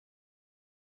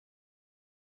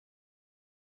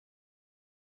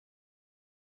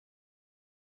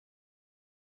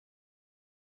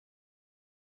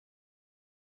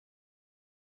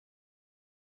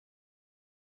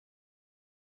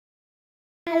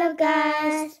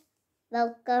guys,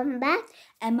 welcome back.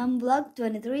 MM Vlog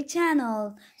 23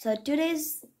 channel. So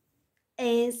today's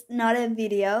is not a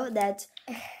video, that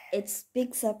it's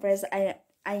big surprise.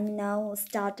 I now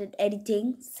started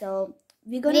editing, so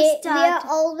we're gonna We start. are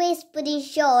always pretty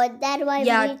short. That's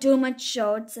why Too much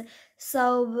shorts.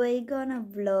 So we're gonna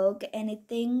vlog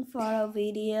anything for our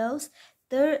videos.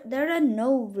 There are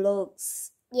no vlogs.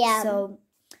 Yeah. So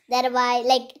that's why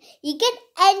you can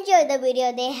enjoy the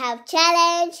video. They have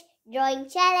challenge, drawing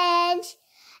challenge,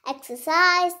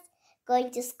 exercise,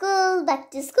 going to school,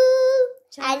 back to school,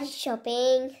 and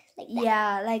shopping. Like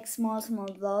that. like small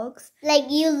vlogs. Like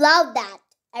you love that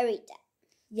every time.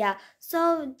 Yeah,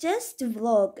 so just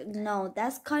vlog, no,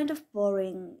 that's kind of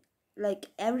boring. Like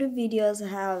every videos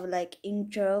have like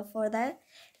intro for that,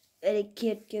 very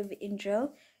cute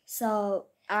intro. So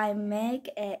I make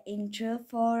a intro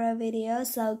for a video.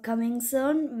 So coming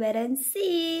soon, wait and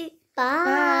see.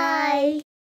 Bye.